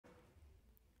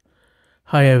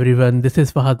Hi everyone, this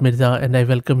is Fahad Mirza and I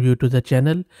welcome you to the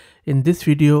channel. In this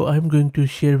video, I'm going to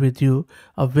share with you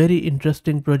a very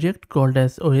interesting project called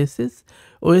as OASIS.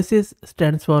 OASIS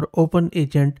stands for Open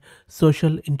Agent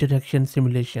Social Interaction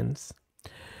Simulations.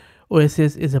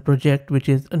 OASIS is a project which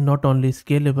is not only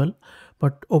scalable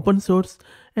but open source,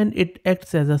 and it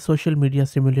acts as a social media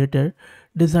simulator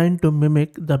designed to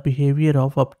mimic the behavior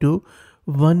of up to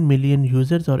 1 million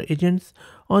users or agents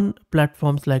on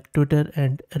platforms like Twitter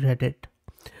and Reddit.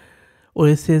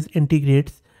 OASIS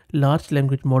integrates large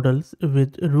language models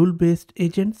with rule-based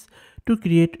agents to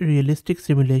create realistic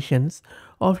simulations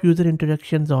of user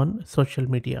interactions on social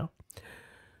media.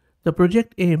 The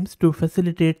project aims to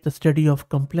facilitate the study of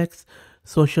complex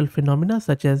social phenomena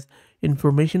such as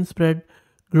information spread,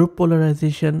 group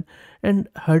polarization, and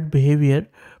herd behavior,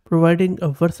 providing a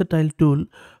versatile tool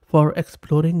for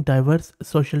exploring diverse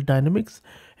social dynamics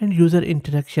and user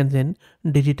interactions in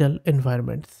digital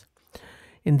environments.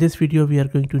 In this video, we are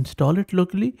going to install it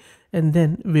locally and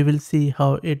then we will see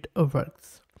how it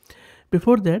works.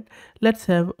 Before that, let's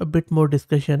have a bit more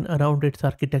discussion around its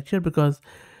architecture because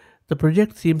the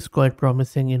project seems quite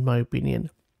promising in my opinion.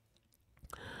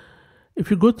 If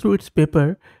you go through its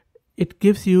paper, it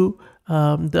gives you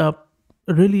the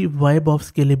really vibe of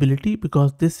scalability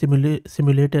because this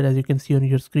simulator, as you can see on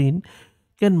your screen,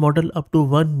 can model up to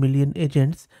 1 million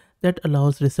agents that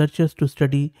allows researchers to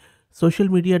study social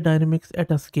media dynamics at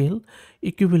a scale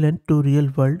equivalent to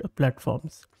real-world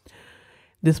platforms.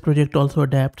 This project also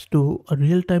adapts to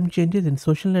real-time changes in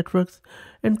social networks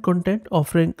and content,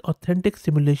 offering authentic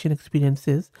simulation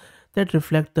experiences that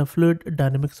reflect the fluid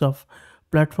dynamics of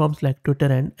platforms like Twitter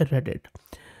and Reddit.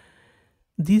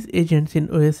 These agents in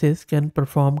OASIS can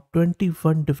perform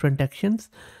 21 different actions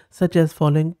such as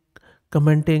following,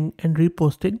 commenting, and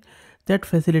reposting that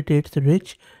facilitates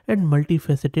rich and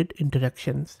multifaceted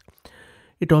interactions.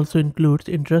 It also includes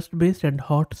interest-based and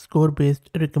hot score-based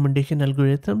recommendation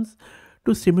algorithms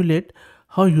to simulate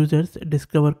how users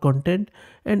discover content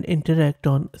and interact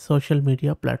on social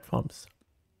media platforms.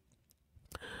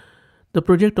 The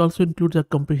project also includes a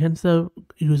comprehensive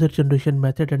user generation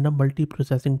method and a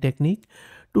multi-processing technique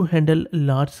to handle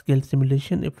large-scale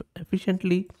simulation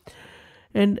efficiently.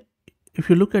 And if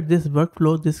you look at this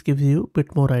workflow, this gives you a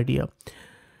bit more idea.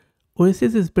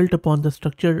 OASIS is built upon the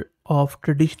structure of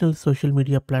traditional social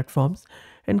media platforms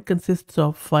and consists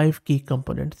of 5 key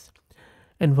components: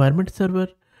 environment server,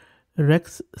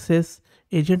 Rex sys,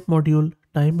 agent module,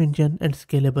 time engine, and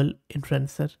scalable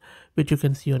inferencer, which you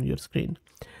can see on your screen.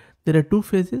 There are 2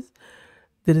 phases.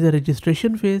 There is a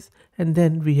registration phase and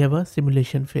then we have a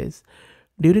simulation phase.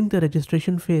 During the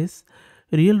registration phase,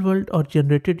 real world or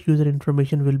generated user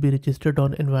information will be registered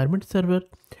on environment server.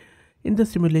 In the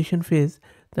simulation phase,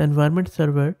 the environment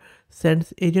server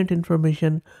sends agent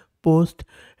information, post,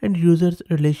 and users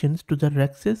relations to the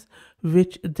Rexes,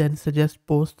 which then suggests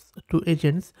posts to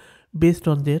agents based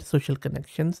on their social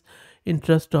connections,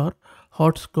 interest, or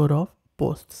hot score of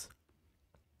posts.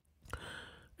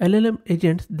 LLM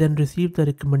agents then receive the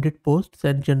recommended posts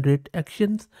and generate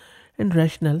actions and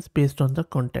rationales based on the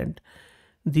content.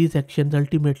 These actions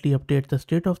ultimately update the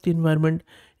state of the environment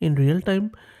in real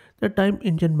time. The time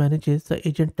engine manages the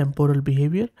agent temporal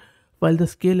behavior, while the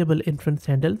scalable inference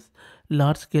handles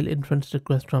large-scale inference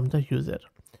requests from the user.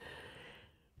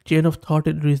 Chain of thought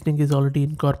and reasoning is already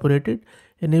incorporated,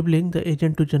 enabling the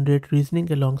agent to generate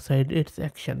reasoning alongside its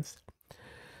actions.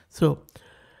 So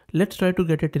let's try to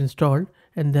get it installed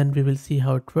and then we will see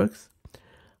how it works.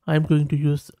 I'm going to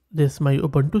use this my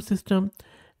Ubuntu system,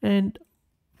 and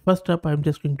first up I'm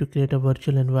just going to create a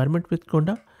virtual environment with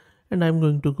Conda, and I'm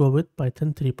going to go with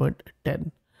Python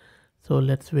 3.10. So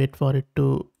let's wait for it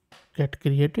to get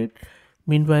created.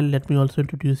 Meanwhile, let me also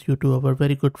introduce you to our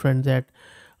very good friends at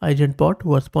AgentBot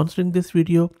who are sponsoring this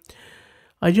video.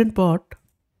 AgentBot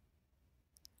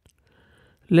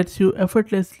lets you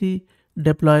effortlessly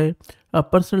deploy a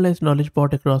personalized knowledge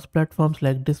bot across platforms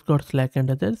like Discord, Slack, and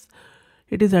others.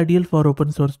 It is ideal for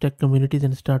open source tech communities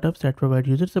and startups that provide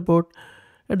user support,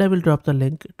 and I will drop the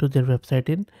link to their website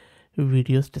in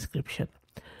video's description.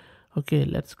 Okay,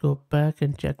 let's go back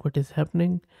and check what is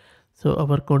happening. So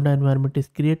our Conda environment is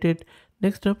created.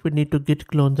 Next up, we need to git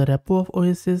clone the repo of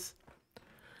OASIS.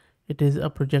 It is a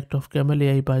project of Camel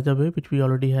AI, by the way, which we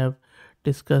already have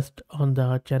discussed on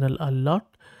the channel a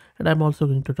lot. And I'm also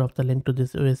going to drop the link to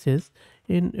this OASIS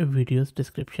in video's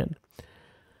description.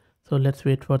 So let's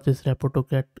wait for this repo to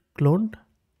get cloned.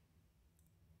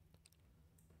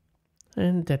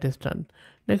 And that is done.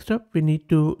 Next up, we need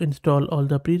to install all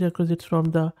the prerequisites from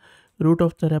the root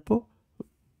of the repo.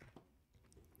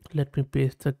 Let me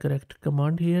paste the correct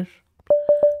command here.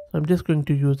 So I'm just going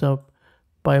to use a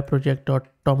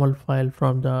pyproject.toml file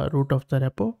from the root of the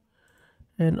repo,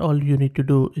 and all you need to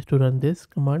do is to run this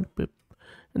command pip,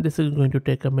 and this is going to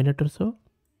take a minute or so.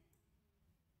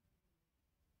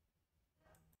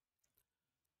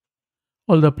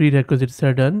 All the prerequisites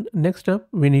are done. Next up,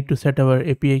 we need to set our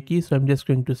API key. So I'm just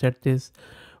going to set this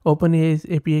OpenAI's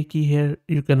API key here.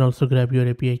 You can also grab your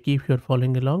API key if you're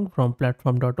following along from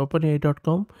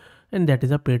platform.openai.com, and that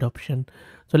is a paid option.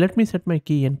 So let me set my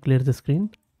key and clear the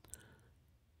screen.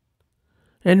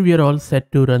 And we are all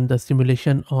set to run the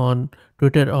simulation on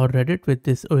Twitter or Reddit with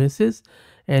this OASIS.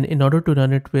 And in order to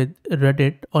run it with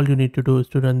Reddit, all you need to do is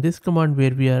to run this command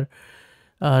where we are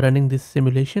running this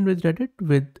simulation with Reddit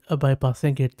with by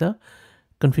passing it the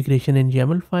configuration in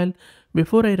YAML file.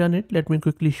 Before I run it, let me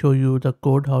quickly show you the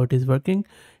code, how it is working.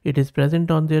 It is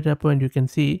present on their repo, and you can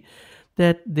see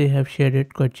that they have shared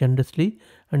it quite generously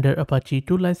under Apache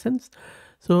 2 license.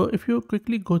 So if you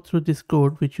quickly go through this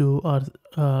code, which you are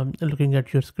looking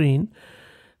at your screen,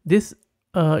 this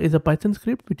is a Python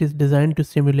script which is designed to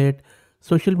simulate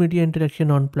social media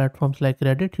interaction on platforms like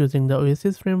Reddit using the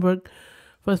OASIS framework.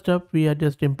 First up, we are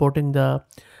just importing the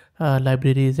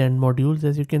libraries and modules,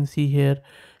 as you can see here,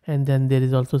 and then there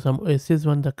is also some OASIS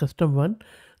one, the custom one.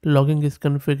 Logging is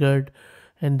configured,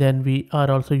 and then we are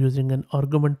also using an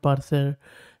argument parser,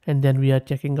 and then we are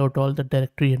checking out all the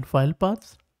directory and file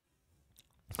paths.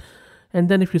 And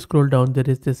then if you scroll down, there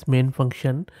is this main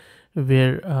function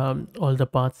where all the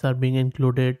paths are being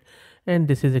included, and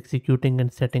this is executing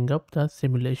and setting up the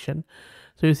simulation.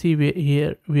 So you see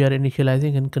here we are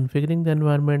initializing and configuring the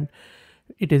environment.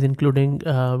 It is including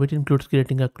which includes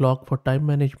creating a clock for time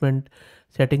management,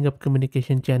 setting up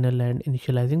communication channel, and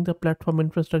initializing the platform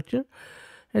infrastructure.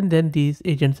 And then these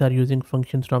agents are using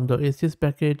functions from the OASIS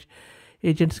package.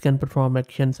 Agents can perform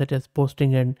actions such as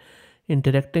posting and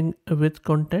interacting with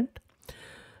content.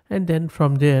 And then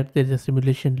from there is a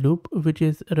simulation loop which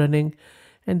is running,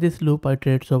 and this loop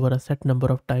iterates over a set number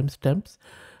of timestamps.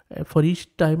 For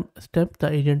each time step, the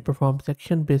agent performs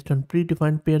action based on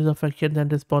predefined pairs of actions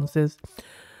and responses.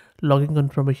 Logging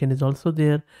information is also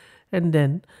there, and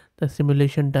then the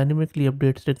simulation dynamically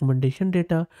updates recommendation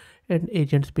data and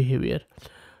agent's behavior.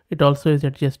 It also is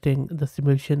adjusting the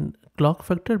simulation clock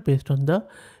factor based on the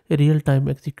real-time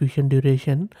execution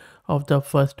duration of the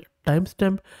first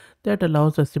timestamp. That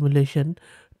allows the simulation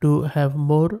to have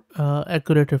more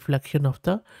accurate reflection of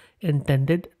the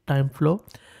intended time flow,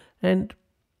 and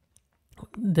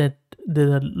that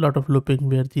there's a lot of looping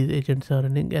where these agents are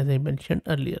running, as I mentioned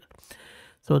earlier.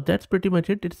 So that's pretty much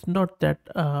it. It's not that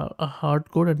a hard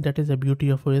code, and that is the beauty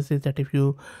of OS, is that if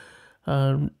you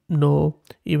know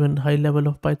even high level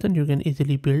of Python, you can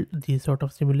easily build these sort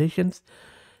of simulations.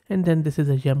 And then this is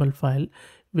a YAML file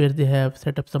where they have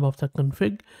set up some of the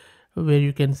config, where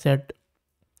you can set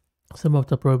some of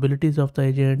the probabilities of the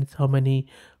agents, how many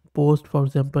posts, for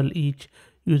example, each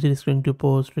user is going to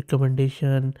post,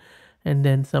 recommendation, and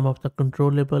then some of the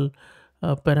controllable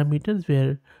parameters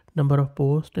where number of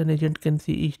posts an agent can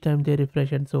see each time they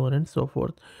refresh, and so on and so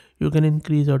forth. You can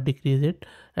increase or decrease it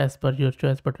as per your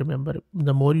choice, but remember,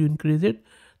 the more you increase it,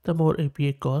 the more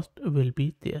API cost will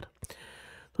be there.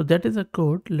 So that is a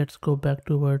code. Let's go back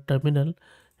to our terminal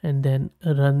and then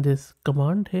run this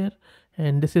command here,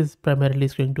 and this is primarily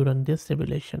going to run this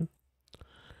simulation.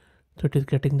 So it is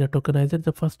getting the tokenizer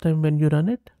the first time when you run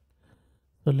it.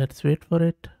 So let's wait for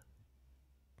it.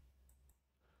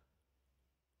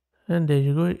 And there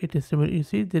you go, it is similar. You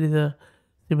see there is a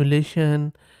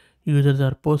simulation, users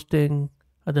are posting,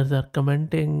 others are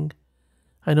commenting.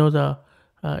 I know the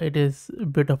it is a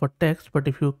bit of a text, but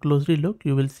if you closely look,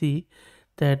 you will see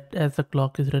that as the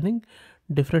clock is running,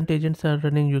 different agents are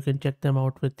running. You can check them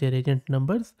out with their agent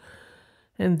numbers,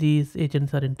 and these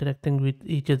agents are interacting with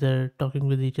each other, talking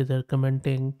with each other,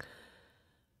 commenting,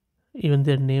 even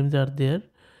their names are there.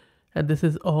 And this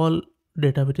is all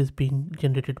data which is being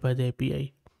generated by the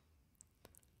API.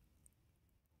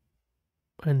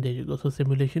 And there you go. So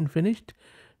simulation finished.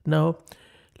 Now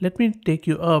let me take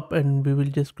you up, and we will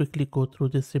just quickly go through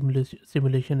this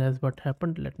simulation as what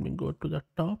happened. Let me go to the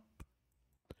top.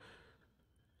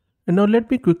 And now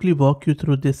let me quickly walk you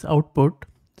through this output.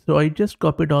 So I just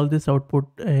copied all this output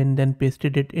and then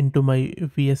pasted it into my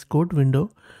VS Code window.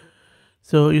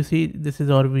 So you see this is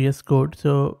our VS Code.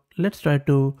 So let's try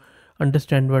to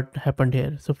understand what happened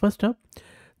here. So first up,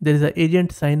 there is an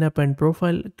agent sign up and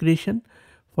profile creation.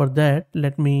 For that,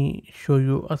 let me show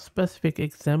you a specific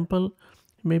example.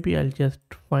 Maybe I'll just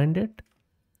find it.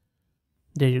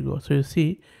 There you go. So you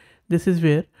see, this is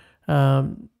where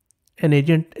an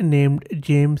agent named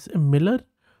James Miller,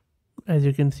 as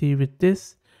you can see with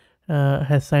this,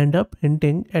 has signed up,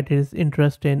 hinting at his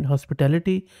interest in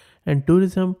hospitality and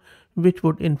tourism, which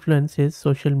would influence his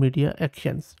social media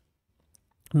actions.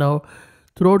 Now,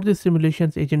 throughout these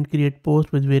simulations, agent create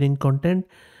posts with varying content.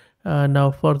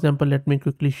 Now, for example, let me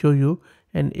quickly show you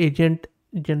an agent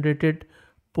generated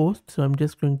post. So I'm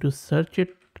just going to search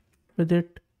it with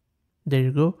it. There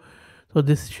you go. So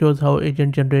this shows how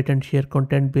agent generate and share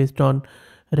content based on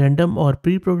random or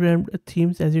pre-programmed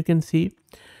themes, as you can see.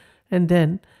 And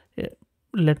then uh,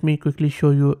 let me quickly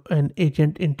show you an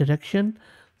agent interaction.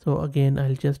 So again,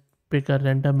 I'll just pick a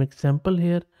random example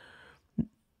here.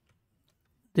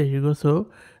 There you go.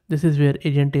 So this is where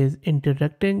agent is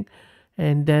interacting,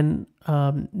 and then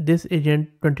this agent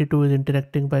 22 is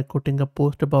interacting by quoting a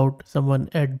post about someone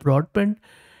at broadband,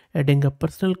 adding a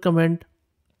personal comment.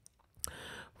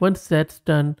 Once that's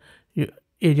done,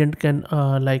 agent can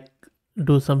like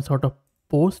do some sort of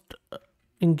post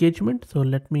engagement. So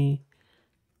let me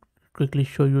quickly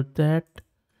show you that.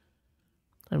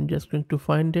 I'm just going to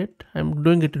find it. I'm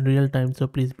doing it in real time, so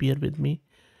please bear with me.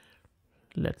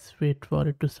 Let's wait for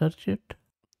it to search it.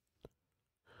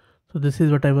 So this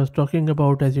is what I was talking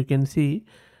about. As you can see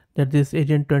that this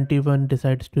agent 21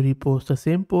 decides to repost the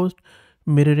same post,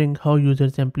 mirroring how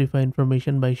users amplify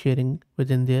information by sharing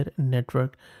within their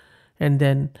network. And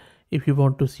then if you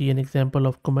want to see an example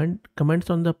of comments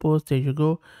on the post, there you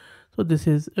go. So this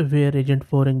is where agent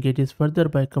 4 engages further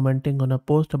by commenting on a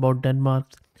post about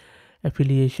Denmark's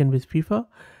affiliation with FIFA,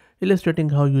 illustrating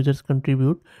how users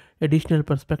contribute additional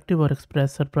perspective or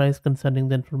express surprise concerning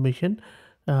the information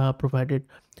provided.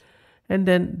 And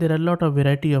then there are a lot of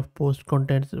variety of post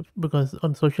contents, because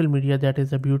on social media that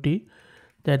is a beauty,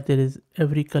 that there is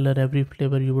every color, every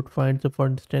flavor you would find. So for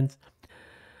instance,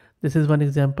 this is one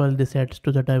example. This adds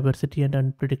to the diversity and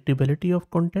unpredictability of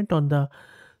content on the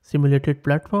simulated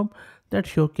platform that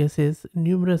showcases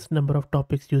numerous number of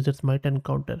topics users might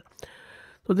encounter.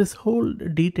 So this whole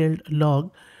detailed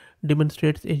log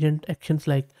demonstrates agent actions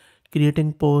like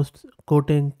creating posts,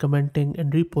 quoting, commenting,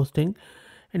 and reposting,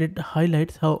 and it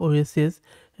highlights how OASIS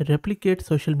replicates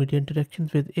social media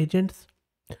interactions with agents,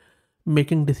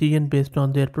 making decisions based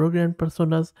on their programmed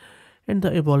personas and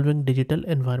the evolving digital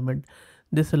environment.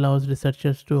 This allows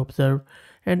researchers to observe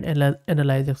and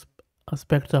analyze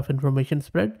aspects of information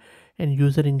spread and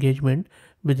user engagement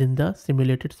within the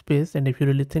simulated space. And if you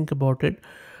really think about it,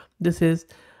 this is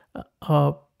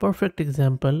a perfect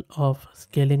example of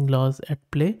scaling laws at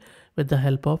play with the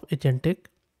help of agentic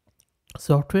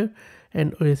software,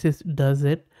 and OASIS does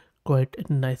it quite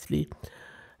nicely.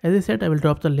 As I said, I will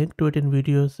drop the link to it in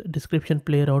video's description.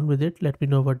 Play around with it. Let me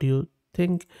know what do you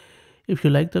think. If you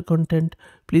like the content,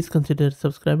 please consider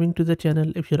subscribing to the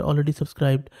channel. If you're already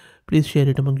subscribed, please share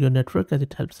it among your network as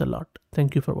it helps a lot.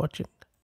 Thank you for watching.